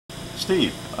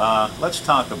Steve, let's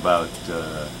talk about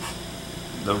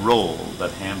the role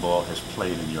that handball has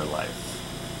played in your life.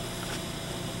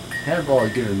 Handball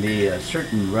has given me a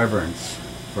certain reverence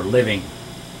for living.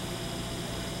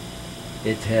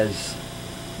 It has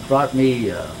brought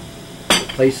me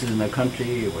places in the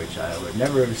country which I would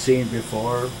never have seen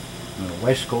before, from the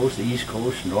West Coast, the East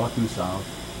Coast, North and South.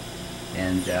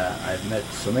 And I've met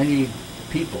so many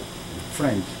people and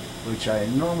friends which I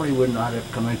normally would not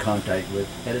have come in contact with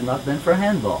had it not been for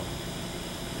handball.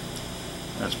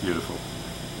 That's beautiful.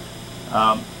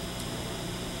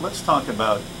 Let's talk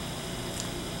about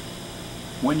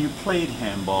when you played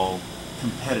handball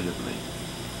competitively.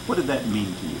 What did that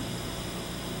mean to you?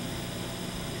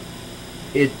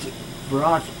 It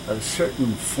brought a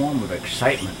certain form of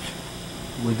excitement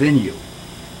within you,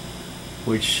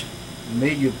 which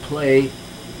made you play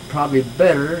probably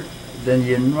better than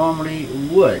you normally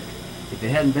would if it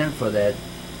hadn't been for that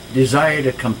desire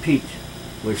to compete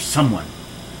with someone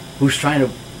who's trying to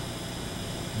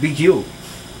beat you.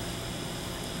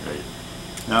 Great.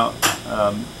 Now,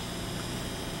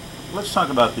 let's talk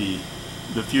about the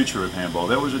future of handball.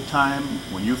 There was a time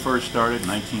when you first started,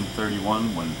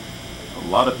 1931, when a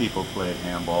lot of people played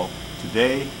handball.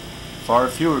 Today, far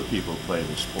fewer people play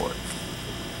the sport.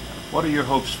 What are your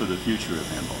hopes for the future of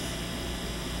handball?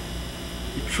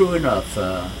 True enough,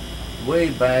 way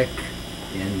back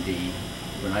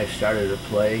when I started to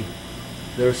play,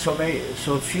 there were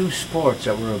so few sports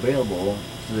that were available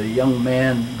to the young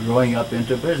man growing up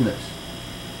into business.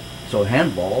 So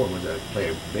handball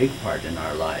played a big part in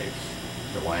our lives.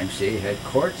 The YMCA had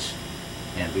courts,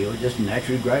 and we would just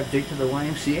naturally gravitate to the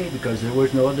YMCA because there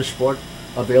was no other sport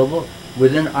available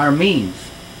within our means.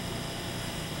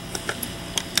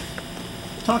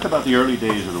 Talk about the early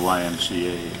days of the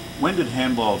YMCA. When did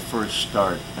handball first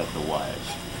start at the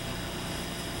Ys?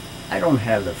 I don't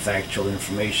have the factual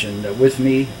information with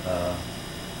me.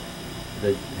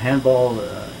 The handball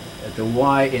at the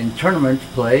Y in tournament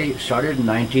play started in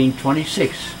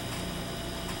 1926.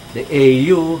 The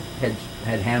AAU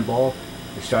had handball.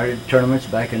 It started tournaments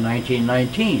back in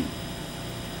 1919.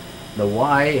 The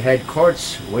Y had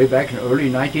courts way back in the early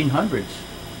 1900s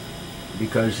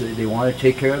because they wanted to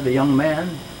take care of the young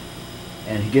man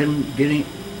and giving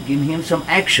him some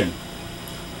action.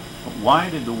 Why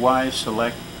did the Y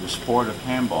select the sport of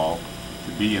handball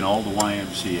to be in all the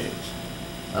YMCA's?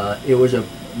 It was a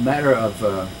matter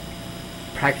of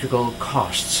practical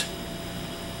costs.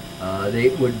 They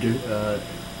would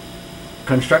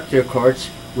construct their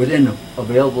courts within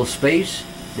available space.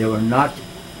 They were not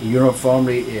uniform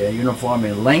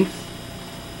in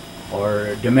length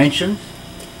or dimensions.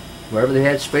 Wherever they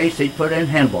had space, they'd put in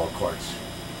handball courts.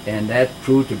 And that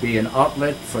proved to be an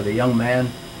outlet for the young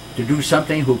man to do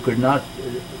something who could not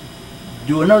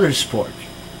do another sport.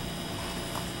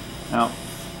 Now,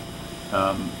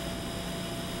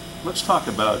 let's talk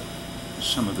about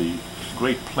some of the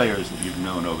great players that you've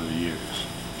known over the years.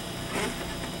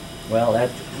 Well, that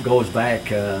goes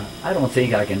back, I don't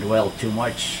think I can dwell too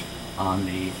much on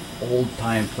the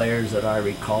old-time players that I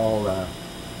recall,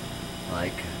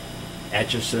 like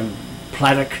Atchison,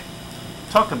 Platic.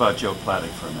 Talk about Joe Platic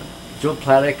for a minute. Joe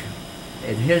Platic,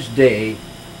 in his day,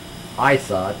 I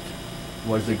thought,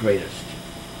 was the greatest.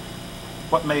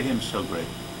 What made him so great?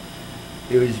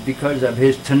 It was because of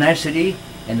his tenacity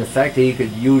and the fact that he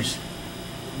could use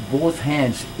both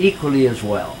hands equally as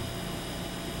well.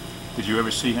 Did you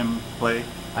ever see him play?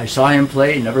 I saw him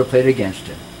play, never played against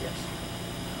him, yes.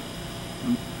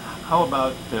 How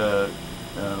about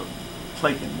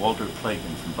Plakin, Walter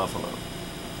Plakin from Buffalo?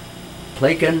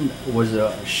 Plakin was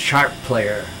a sharp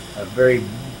player, a very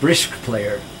brisk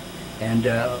player, and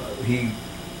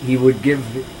he would give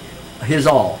his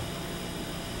all.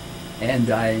 And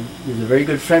he was a very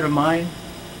good friend of mine,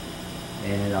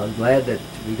 and I was glad that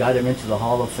we got him into the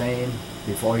Hall of Fame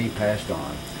before he passed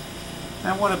on.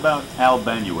 And what about Al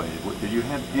Banuay? Did you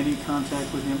have any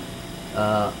contact with him?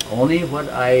 Only what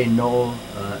I know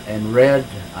and read.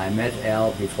 I met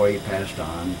Al before he passed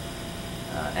on,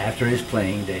 after his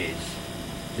playing days.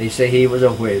 They say he was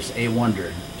a whiz, a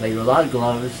wonder. Played with a lot of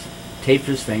gloves, taped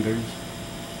his fingers,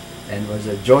 and was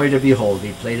a joy to behold.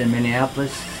 He played in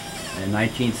Minneapolis in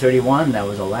 1931. That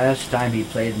was the last time he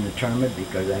played in the tournament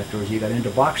because afterwards he got into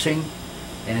boxing,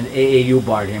 and AAU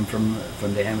barred him from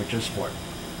the amateur sport.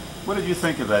 What did you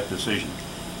think of that decision?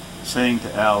 Saying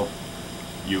to Al,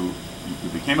 you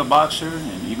became a boxer,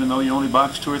 and even though you only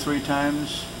boxed 2 or 3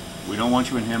 times, we don't want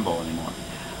you in handball anymore.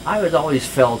 I was always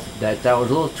felt that that was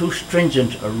a little too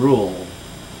stringent a rule,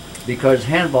 because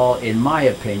handball, in my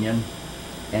opinion,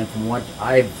 and from what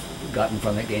I've gotten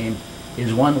from the game,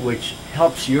 is one which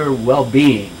helps your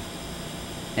well-being.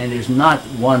 and is not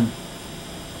one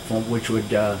which would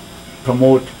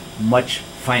promote much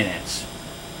finance.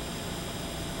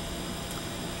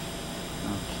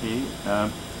 Okay.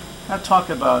 Now talk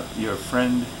about your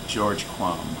friend George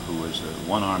Quam, who was a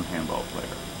one-armed handball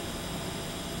player.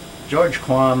 George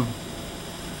Quam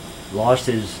lost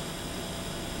his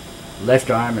left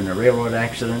arm in a railroad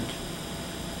accident.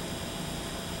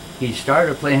 He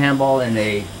started to play handball, and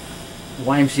a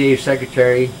YMCA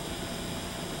secretary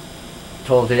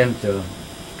told him to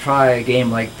try a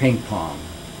game like ping pong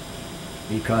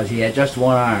because he had just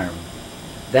one arm.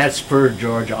 That spurred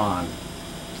George on,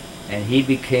 and he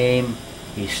became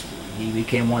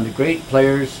one of the great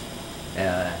players.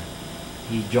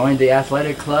 He joined the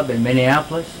athletic club in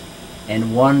Minneapolis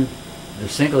and won the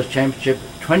singles championship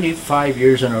 25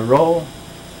 years in a row.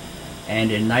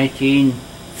 And in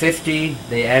 1950,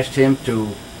 they asked him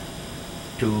to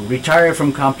retire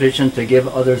from competition to give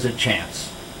others a chance.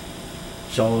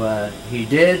 So he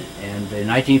did, and in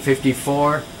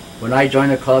 1954, when I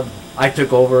joined the club, I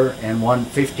took over and won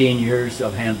 15 years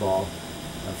of handball,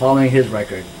 following his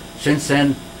record. Since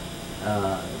then,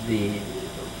 the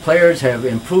players have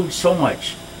improved so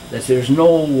much that there's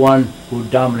no one who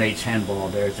dominates handball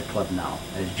there at the club now,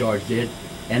 as George did,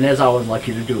 and as I was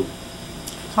lucky to do.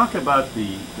 Talk about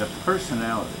the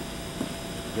personality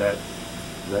that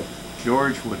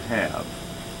George would have,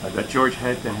 that George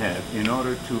had to have in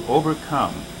order to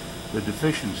overcome the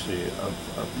deficiency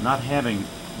of not having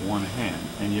one hand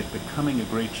and yet becoming a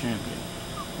great champion.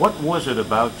 What was it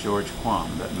about George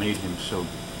Quam that made him so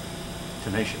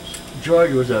tenacious?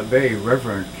 George was a very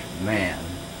reverent man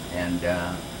and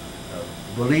a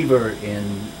believer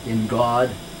in God,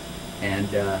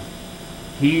 and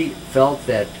he felt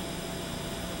that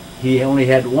he only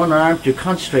had one arm to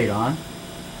concentrate on,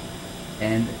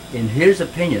 and in his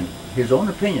opinion, his own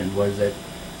opinion, was that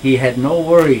he had no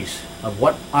worries of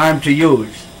what arm to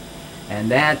use, and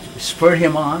that spurred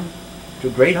him on to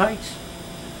great heights.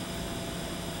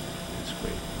 That's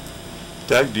great.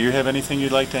 Doug, do you have anything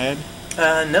you'd like to add?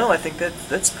 No, I think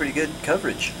that's pretty good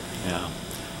coverage. Yeah.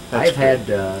 I've had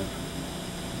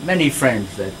many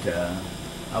friends that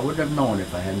I wouldn't have known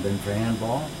if I hadn't been for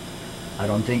handball. I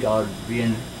don't think I would be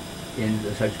in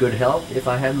such good health if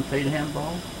I hadn't played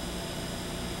handball.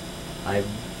 I've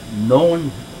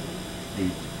known the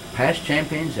past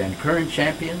champions and current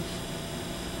champions.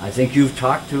 I think you've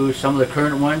talked to some of the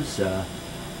current ones,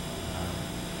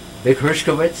 Vic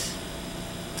Hershkowitz,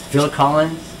 Phil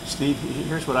Collins. Steve,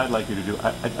 here's what I'd like you to do.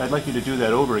 I'd like you to do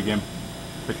that over again,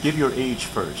 but give your age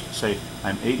first. Say,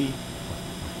 I'm 80.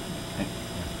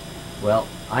 Well,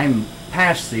 I'm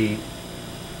past the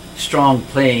strong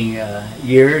playing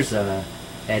years. At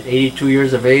 82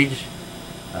 years of age,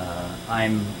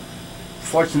 I'm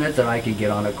fortunate that I can get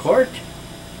on a court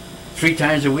 3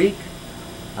 times a week.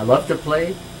 I love to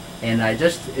play, and I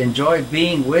just enjoy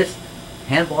being with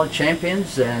handball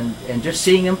champions and just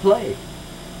seeing them play.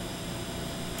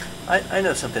 I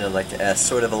know something I'd like to ask,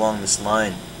 sort of along this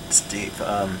line, Steve.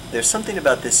 There's something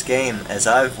about this game, as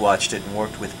I've watched it and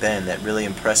worked with Ben, that really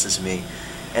impresses me,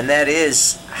 and that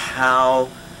is how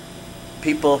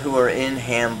people who are in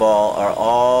handball are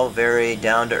all very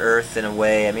down-to-earth in a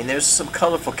way. I mean, there's some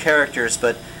colorful characters,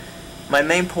 but my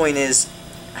main point is,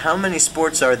 how many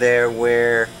sports are there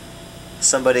where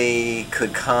somebody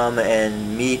could come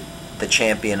and meet the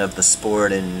champion of the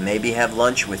sport and maybe have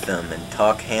lunch with them and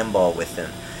talk handball with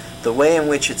them? The way in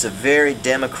which it's a very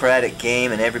democratic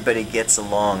game and everybody gets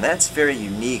along, that's very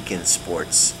unique in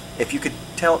sports. If you could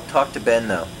talk to Ben,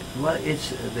 though. Well,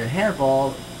 the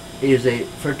handball is a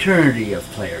fraternity of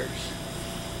players.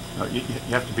 No, you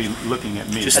have to be looking at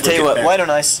me. I tell you what, why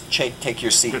don't I take your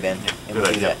seat, Ben, and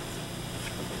we'll do that.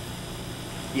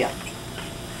 Yeah.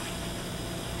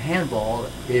 Handball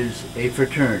is a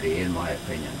fraternity, in my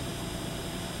opinion.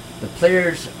 The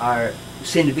players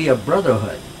seem to be a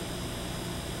brotherhood.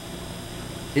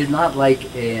 It's not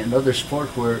like another sport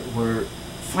where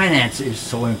finance is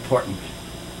so important.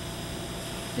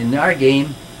 In our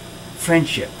game,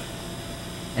 friendship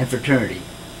and fraternity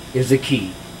is the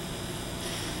key.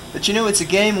 But you know, it's a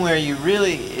game where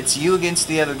it's you against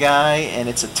the other guy, and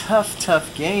it's a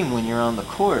tough game when you're on the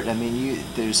court. I mean,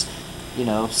 there's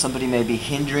somebody may be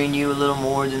hindering you a little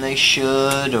more than they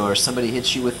should, or somebody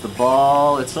hits you with the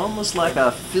ball. It's almost like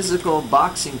a physical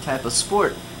boxing type of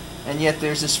sport, and yet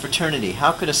there's this fraternity.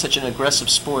 How could such an aggressive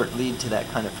sport lead to that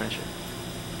kind of friendship?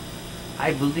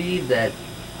 I believe that,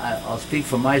 I'll speak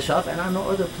for myself, and I know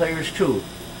other players too.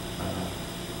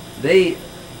 They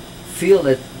feel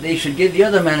that they should give the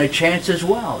other man a chance as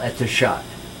well at the shot.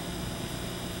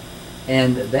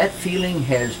 And that feeling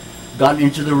has gotten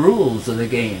into the rules of the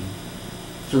game.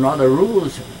 So now the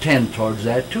rules tend towards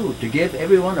that too, to give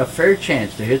everyone a fair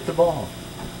chance to hit the ball.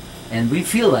 And we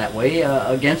feel that way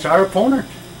against our opponent.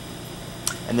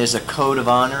 And there's a code of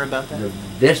honor about that?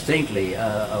 Distinctly,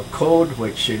 a code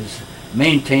which is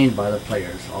maintained by the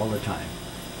players all the time.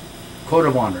 Code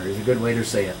of honor is a good way to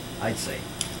say it, I'd say.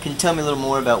 Can you tell me a little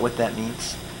more about what that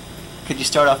means? Could you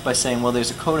start off by saying, well,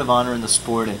 there's a code of honor in the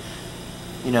sport, and,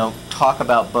 you know, talk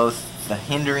about both the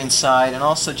hindering side and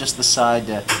also just the side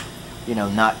to, you know,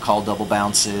 not call double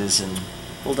bounces and...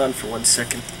 Hold on for 1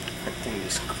 second. That thing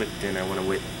just clicked in. I want to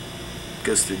wait. It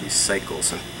goes through these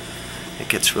cycles, and it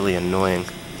gets really annoying.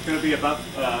 It's going to be about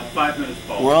 5 minutes,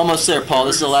 Paul. We're almost there, Paul.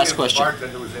 This is the last question.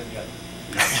 Bartender was in yet.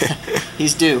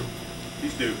 He's due.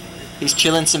 He's due. He's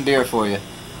chilling some beer for you.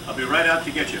 I'll be right out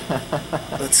to get you.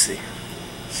 Let's see.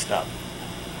 Stop.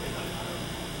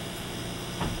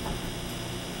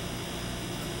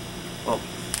 Well,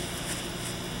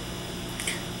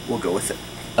 we'll go with it.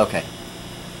 Okay.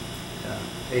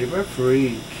 A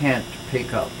referee can't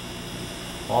pick up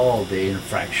all the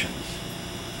infractions.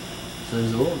 So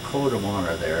there's a little code of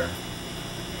honor there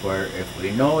where if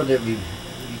we know that we've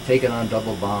taken on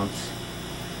double bounce,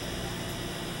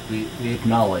 we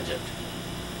acknowledge it.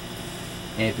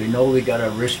 And if we know we got a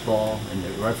wrist ball and the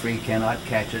referee cannot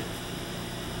catch it,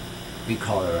 we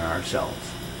call it on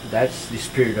ourselves. That's the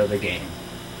spirit of the game.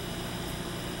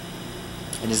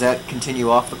 And does that continue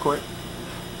off the court?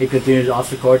 It continues off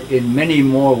the court in many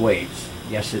more ways.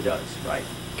 Yes, it does, right.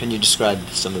 Can you describe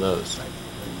some of those?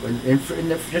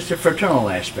 Just the fraternal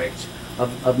aspects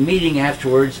of meeting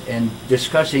afterwards and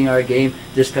discussing our game,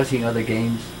 discussing other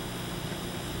games,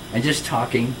 and just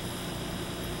talking.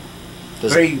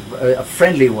 A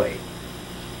friendly way.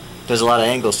 There's a lot of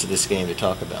angles to this game to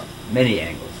talk about. Many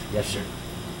angles, yes, sir.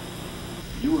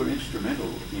 You were instrumental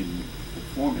in the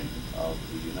forming of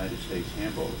the United States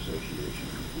Handball Association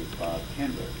with Bob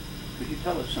Kendler. Could you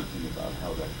tell us something about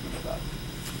how that came about?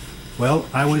 Well,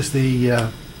 I was the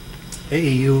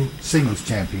AAU singles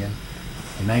champion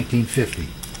in 1950.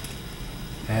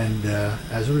 And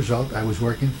as a result, I was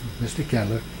working for Mr.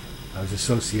 Kendler. I was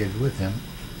associated with him.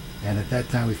 And at that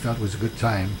time, we felt it was a good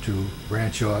time to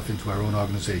branch off into our own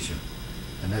organization.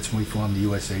 And that's when we formed the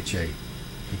USHA.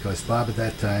 Because Bob at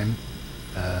that time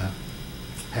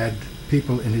had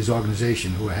people in his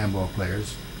organization who were handball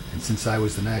players. And since I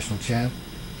was the national champ,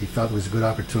 he felt it was a good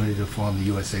opportunity to form the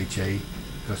USHA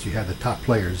because you had the top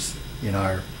players in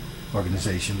our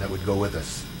organization that would go with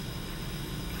us.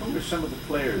 Who were some of the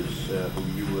players who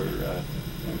you were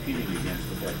competing against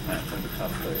at that time, some of the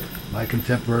top players? My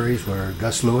contemporaries were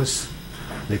Gus Lewis,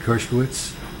 Vic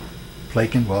Hershkowitz,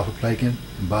 Walter Plaken,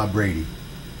 and Bob Brady.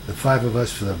 The five of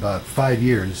us, for about 5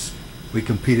 years, we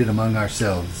competed among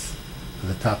ourselves for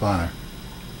the top honor.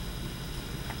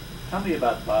 Tell me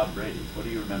about Bob Brady. What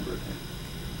do you remember of him?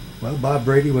 Well, Bob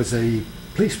Brady was a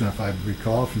policeman, if I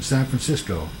recall, from San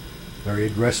Francisco. Very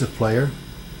aggressive player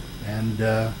and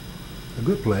a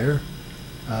good player.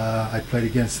 I played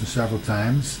against him several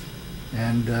times,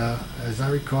 and as I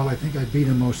recall, I think I beat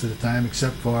him most of the time,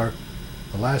 except for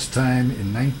the last time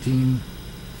in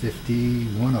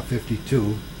 1951 or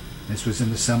 52. This was in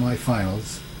the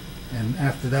semifinals, and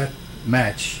after that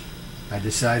match, I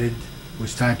decided it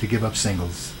was time to give up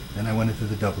singles. Then I went into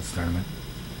the doubles tournament.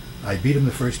 I beat him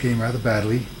the first game rather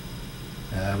badly.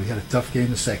 We had a tough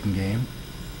game the second game,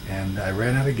 and I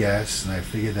ran out of gas, and I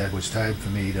figured that it was time for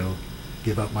me to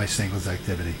give up my singles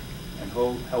activity. And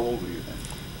how old were you then?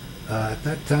 At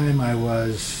that time I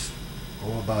was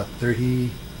about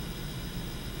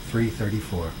 33,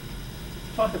 34.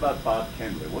 Talk about Bob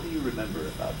Kendler. What do you remember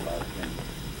about Bob Kendler?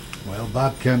 Well,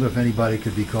 Bob Kendler, if anybody,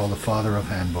 could be called the father of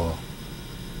handball.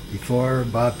 Before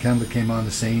Bob Kendler came on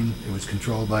the scene, it was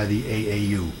controlled by the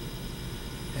AAU.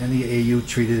 And the AAU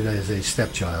treated it as a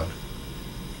stepchild.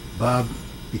 Bob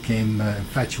became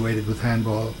infatuated with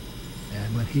handball,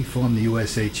 and when he formed the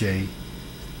USHA,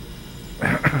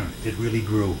 it really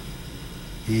grew.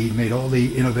 He made all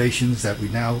the innovations that we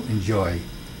now enjoy.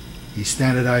 He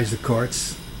standardized the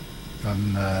courts.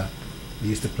 We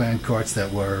used to play on courts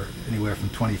that were anywhere from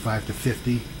 25 to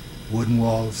 50, wooden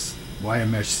walls, wire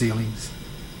mesh ceilings.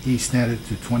 He standard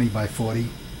to 20 by 40,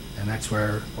 and that's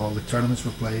where all the tournaments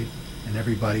were played, and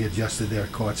everybody adjusted their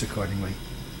courts accordingly.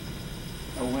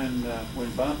 When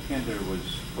Bob Kendler was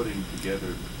putting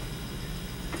together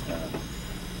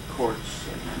courts,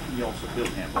 he also built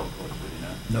handball courts, did he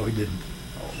not? No, he didn't.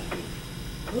 Oh, okay.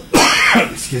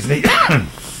 Excuse me.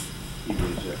 He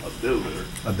was a builder.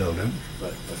 A builder.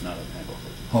 But not a handball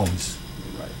coach. Homes.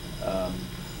 Right.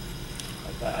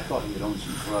 I thought he had owned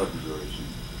some clubs or some...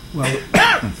 Well,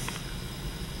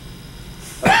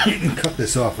 You can cut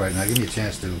this off right now. Give me a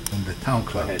chance to, from the town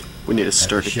club. ahead. We need to At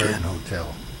start the Sheraton again.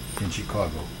 Hotel in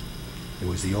Chicago. It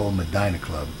was the old Medina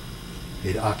Club.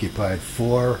 It occupied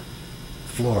 4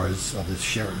 floors of the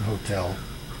Sheraton Hotel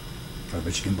on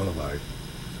Michigan Boulevard.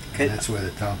 Okay. And that's where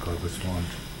the town club was formed.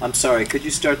 I'm sorry, could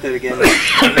you start that again?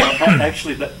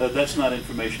 Actually, that's not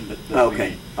information that we Okay,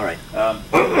 need. all right. I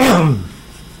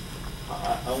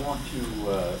want to...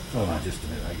 Hold on just a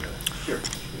minute, I got it. Sure.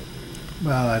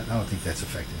 Well, I don't think that's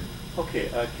affected it. Okay,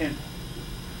 Ken,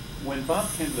 when Bob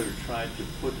Kindler tried to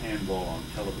put handball on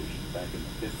television back in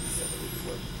the 50s, I believe it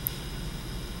was,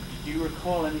 do you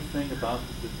recall anything about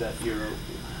that era,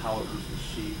 how it was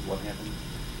received, what happened?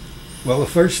 Well, the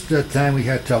first time we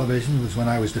had television was when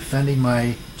I was defending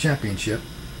my championship.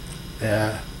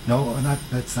 No,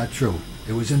 that's not true.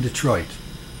 It was in Detroit.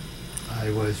 I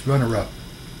was runner-up.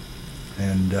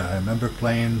 And I remember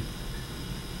playing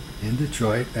in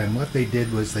Detroit, and what they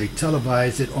did was they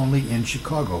televised it only in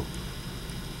Chicago.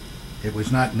 It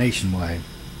was not nationwide.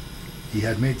 He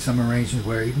had made some arrangements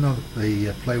where even though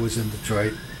the play was in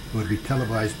Detroit, it would be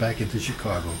televised back into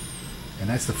Chicago. And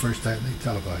that's the first time they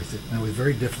televised it. And it was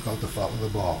very difficult to follow the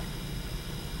ball.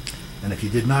 And if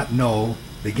you did not know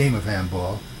the game of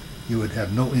handball, you would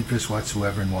have no interest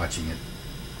whatsoever in watching it.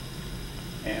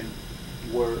 And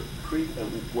were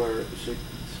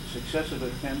successive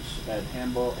attempts at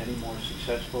handball any more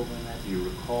successful than that? Do you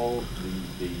recall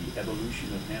the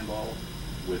evolution of handball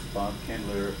with Bob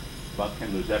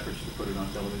Kindler's efforts to put it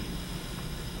on television?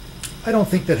 I don't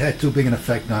think that had too big an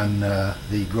effect on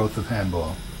the growth of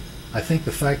handball. I think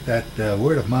the fact that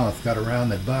word of mouth got around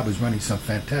that Bob was running some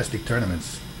fantastic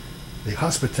tournaments. The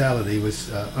hospitality was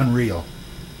unreal.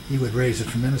 He would raise a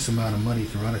tremendous amount of money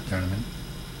to run a tournament.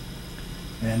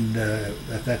 And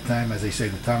at that time, as they say,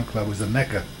 the town club was the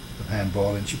mecca of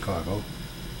handball in Chicago.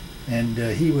 And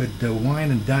he would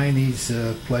wine and dine these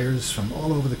players from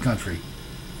all over the country.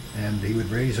 And he would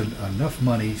raise enough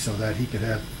money so that he could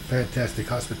have fantastic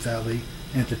hospitality,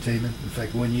 entertainment. In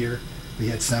fact, one year we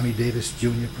had Sammy Davis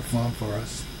Jr. perform for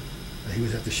us. He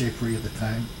was at the Shapery at the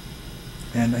time.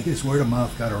 And I guess word of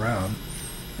mouth got around,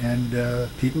 and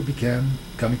people began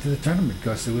coming to the tournament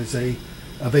because it was a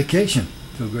vacation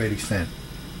to a great extent.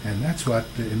 And that's what,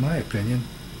 in my opinion,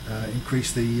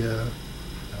 increased the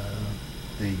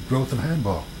growth of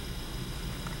handball.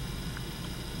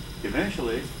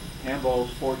 Eventually,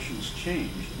 handball's fortunes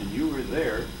changed, and you were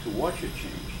there to watch it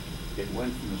change. It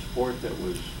went from a sport that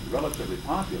was relatively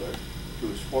popular to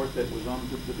a sport that was on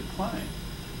the decline.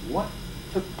 What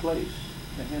took place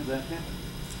to have that happen?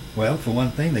 Well, for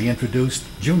one thing, they introduced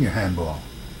junior handball,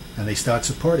 and they start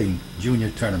supporting junior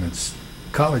tournaments,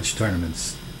 college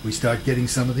tournaments. We start getting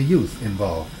some of the youth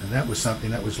involved, and that was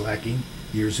something that was lacking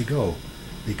years ago,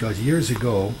 because years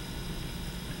ago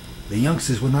the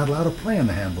youngsters were not allowed to play on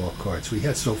the handball courts. We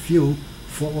had so few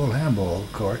full handball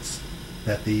courts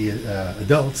that the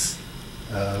adults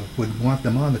would want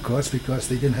them on the courts because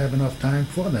they didn't have enough time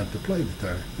for them to play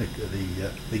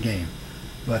the game.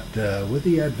 But with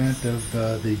the advent of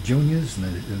the juniors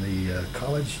and the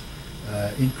college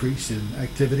increase in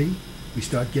activity, we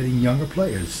start getting younger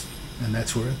players, and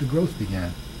that's where the growth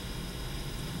began.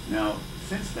 Now,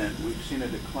 since then, we've seen a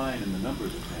decline in the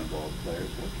numbers of handball players.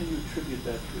 What can you attribute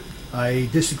that to? I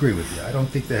disagree with you. I don't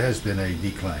think there has been a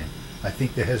decline. I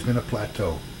think there has been a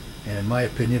plateau, and in my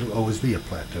opinion, it'll always be a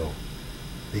plateau,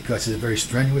 because it's a very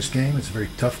strenuous game. It's a very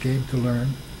tough game to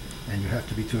learn, and you have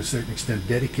to be to a certain extent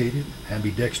dedicated and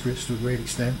be dexterous to a great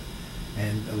extent.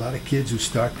 And a lot of kids who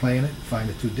start playing it find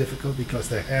it too difficult because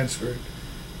their hands hurt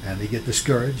and they get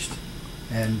discouraged.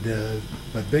 And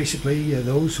but basically,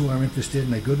 those who are interested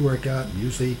in a good workout, and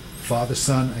usually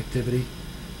father-son activity,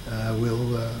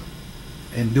 will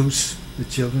induce the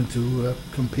children to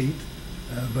compete.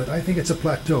 But I think it's a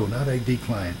plateau, not a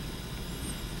decline.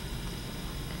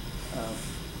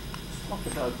 Let's talk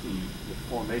about the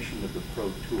formation of the Pro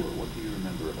Tour. What do you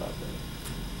remember about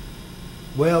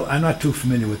that? Well, I'm not too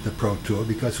familiar with the Pro Tour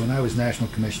because when I was National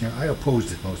Commissioner, I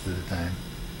opposed it most of the time.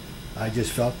 I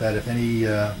just felt that if any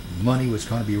money was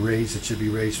going to be raised, it should be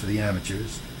raised for the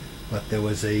amateurs. But there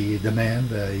was a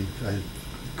demand, a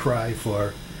cry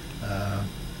for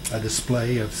a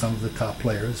display of some of the top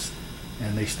players,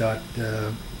 and they start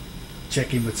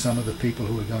checking with some of the people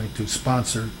who are going to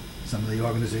sponsor, some of the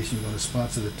organizations who are going to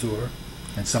sponsor the tour,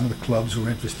 and some of the clubs who are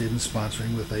interested in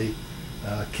sponsoring with a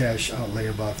cash outlay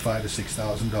of about $5,000 to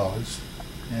 $6,000.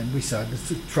 And we decided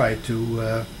to try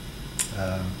to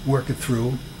work it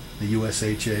through the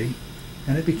USHA,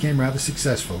 and it became rather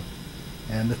successful.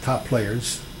 And the top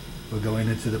players were going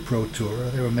into the Pro Tour.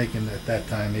 They were making, at that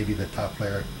time, maybe the top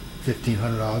player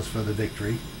 $1,500 for the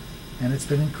victory, and it's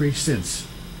been increased since.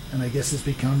 and I guess it's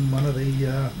become one of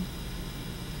the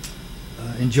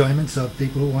enjoyments of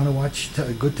people who want to watch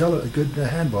good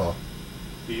handball.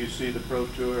 Do you see the Pro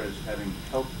Tour as having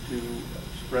helped to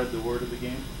spread the word of the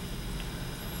game?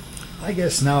 I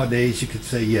guess nowadays you could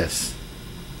say yes.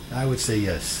 I would say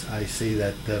yes. I see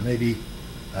that maybe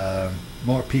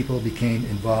more people became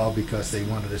involved because they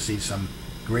wanted to see some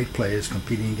great players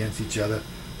competing against each other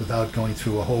without going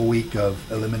through a whole week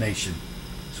of elimination.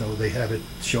 So they have it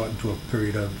shortened to a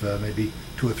period of maybe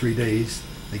 2 or 3 days.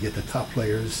 They get the top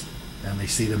players and they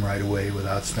see them right away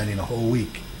without spending a whole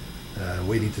week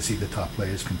waiting to see the top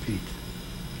players compete.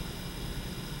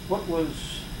 What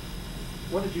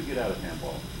did you get out of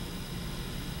handball?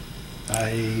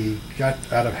 I got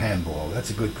out of handball.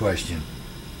 That's a good question.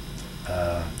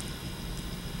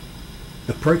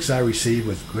 The perks I received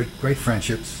was great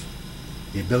friendships,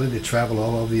 the ability to travel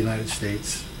all over the United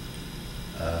States.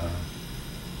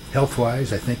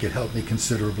 Health-wise, I think it helped me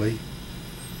considerably.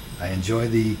 I enjoy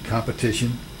the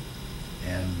competition,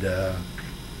 and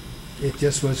it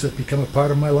just was become a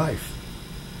part of my life.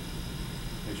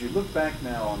 As you look back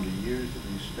now on the years that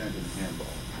you spent in handball,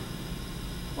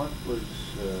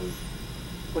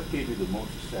 what gave you the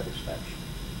most satisfaction?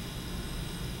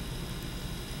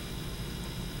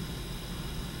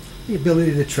 The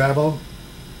ability to travel,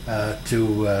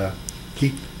 to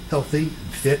keep healthy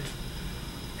and fit,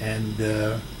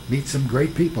 and meet some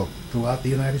great people throughout the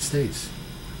United States.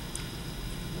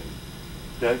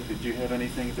 Doug, did you have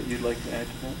anything that you'd like to add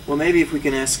to that? Well, maybe if we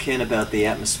can ask Ken about the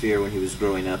atmosphere when he was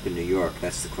growing up in New York.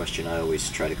 That's the question I always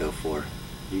try to go for.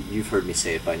 You've heard me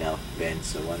say it by now, Ben,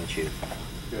 so why don't you?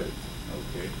 Good.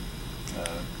 Okay.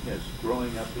 Yes,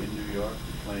 growing up in New York,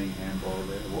 playing handball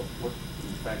there, what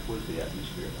in fact was the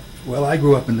atmosphere like? Well, I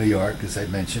grew up in New York, as I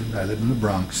mentioned. I lived in the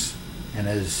Bronx, and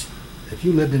if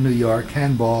you lived in New York,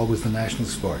 handball was the national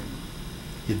sport.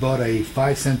 You bought a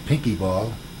 5-cent pinky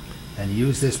ball, and you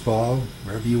used this ball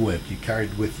wherever you went. You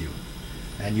carried it with you,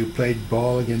 and you played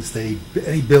ball against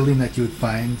any building that you would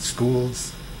find.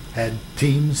 Schools had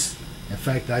teams. In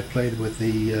fact, I played with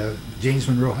the James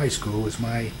Monroe High School, was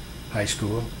my high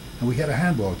school, and we had a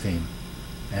handball team,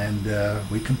 and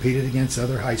we competed against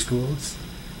other high schools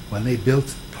when they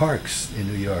built parks in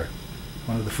New York.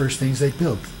 One of the first things they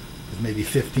built was maybe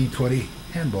 15, 20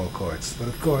 handball courts. But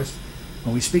of course,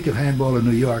 when we speak of handball in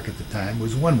New York at the time, it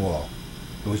was one wall.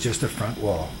 It was just a front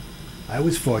wall. I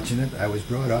was fortunate. I was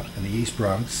brought up in the East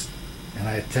Bronx, and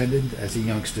I attended as a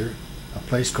youngster a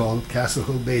place called Castle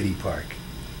Hill Beatty Park.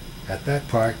 At that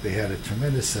park, they had a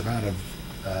tremendous amount of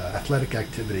athletic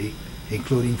activity,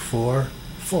 including 4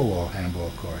 full-wall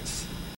handball courts.